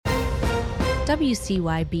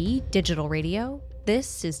WCYB Digital Radio.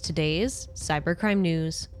 This is today's Cybercrime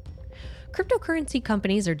News. Cryptocurrency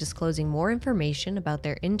companies are disclosing more information about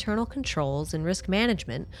their internal controls and risk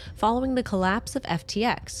management following the collapse of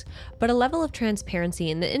FTX, but a level of transparency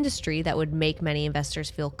in the industry that would make many investors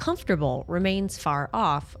feel comfortable remains far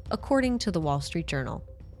off, according to the Wall Street Journal.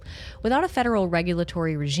 Without a federal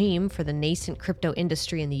regulatory regime for the nascent crypto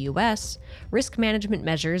industry in the US, risk management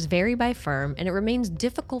measures vary by firm, and it remains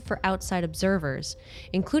difficult for outside observers,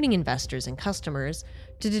 including investors and customers,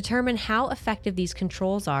 to determine how effective these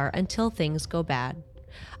controls are until things go bad.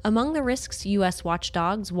 Among the risks US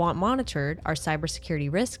watchdogs want monitored are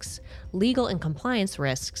cybersecurity risks, legal and compliance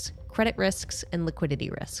risks, credit risks, and liquidity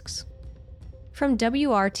risks. From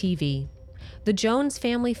WRTV, the Jones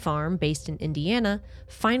family farm, based in Indiana,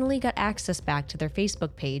 finally got access back to their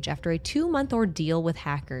Facebook page after a 2-month ordeal with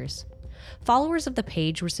hackers. Followers of the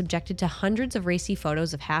page were subjected to hundreds of racy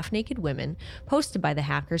photos of half-naked women posted by the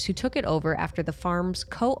hackers who took it over after the farm's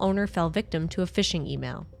co-owner fell victim to a phishing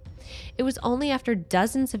email. It was only after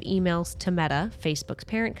dozens of emails to Meta, Facebook's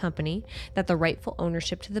parent company, that the rightful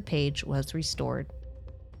ownership to the page was restored.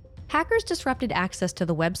 Hackers disrupted access to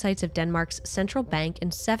the websites of Denmark's central bank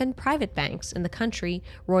and 7 private banks in the country,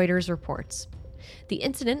 Reuters reports. The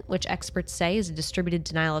incident, which experts say is a distributed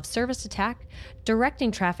denial-of-service attack, directing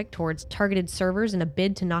traffic towards targeted servers in a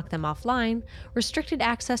bid to knock them offline, restricted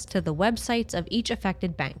access to the websites of each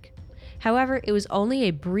affected bank. However, it was only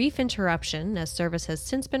a brief interruption, as service has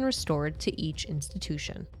since been restored to each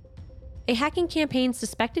institution. A hacking campaign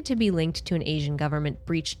suspected to be linked to an Asian government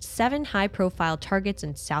breached 7 high-profile targets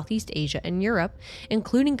in Southeast Asia and Europe,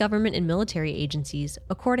 including government and military agencies,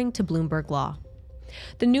 according to Bloomberg Law.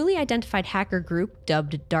 The newly identified hacker group,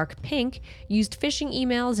 dubbed Dark Pink, used phishing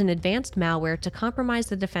emails and advanced malware to compromise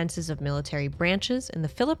the defenses of military branches in the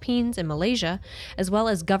Philippines and Malaysia, as well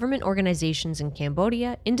as government organizations in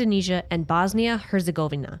Cambodia, Indonesia, and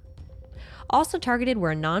Bosnia-Herzegovina. Also targeted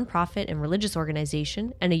were a non-profit and religious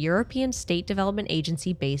organization and a European state development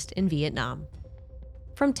agency based in Vietnam.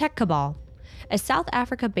 From Tech Cabal, a South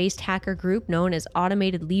Africa-based hacker group known as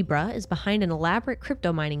Automated Libra is behind an elaborate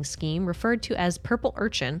crypto mining scheme referred to as Purple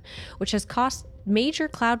Urchin, which has cost major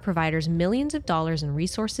cloud providers millions of dollars in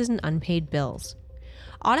resources and unpaid bills.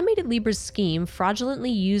 Automated Libra's scheme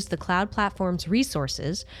fraudulently used the cloud platform's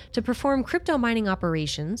resources to perform crypto mining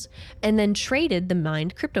operations and then traded the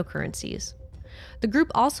mined cryptocurrencies. The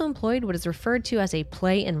group also employed what is referred to as a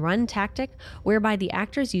play-and-run tactic, whereby the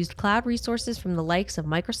actors used cloud resources from the likes of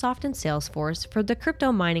Microsoft and Salesforce for the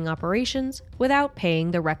crypto mining operations without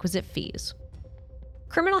paying the requisite fees.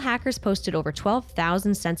 Criminal hackers posted over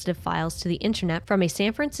 12,000 sensitive files to the internet from a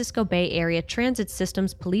San Francisco Bay Area Transit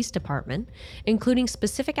Systems Police Department, including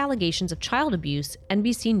specific allegations of child abuse,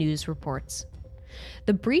 NBC News reports.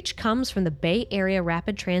 The breach comes from the Bay Area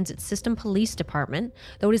Rapid Transit System Police Department,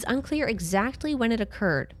 though it is unclear exactly when it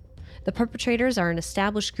occurred. The perpetrators are an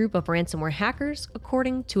established group of ransomware hackers,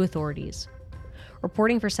 according to authorities.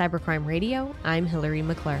 Reporting for Cybercrime Radio, I'm Hillary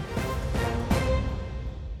McClure.